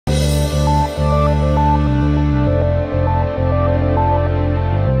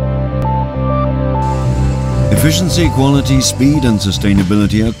Efficiency, quality, speed and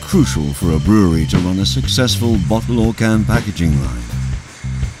sustainability are crucial for a brewery to run a successful bottle or can packaging line.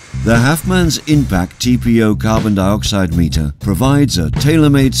 The Haffmans c-TPO carbon dioxide meter provides a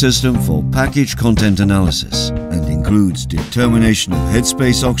tailor-made system for package content analysis and includes determination of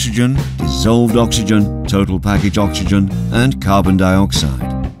headspace oxygen, dissolved oxygen, total package oxygen and carbon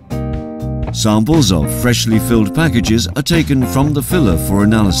dioxide. Samples of freshly filled packages are taken from the filler for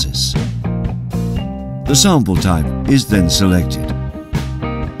analysis. The sample type is then selected.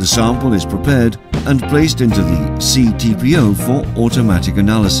 The sample is prepared and placed into the c-TPO for automatic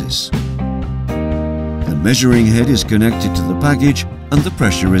analysis. The measuring head is connected to the package and the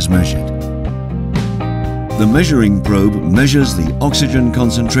pressure is measured. The measuring probe measures the oxygen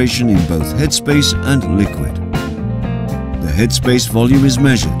concentration in both headspace and liquid. The headspace volume is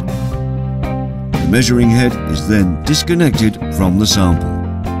measured. The measuring head is then disconnected from the sample.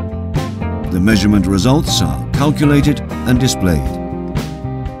 The measurement results are calculated and displayed.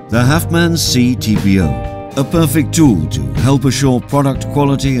 The Haffmans c-TPO, a perfect tool to help assure product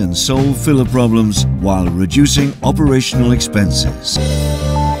quality and solve filler problems while reducing operational expenses.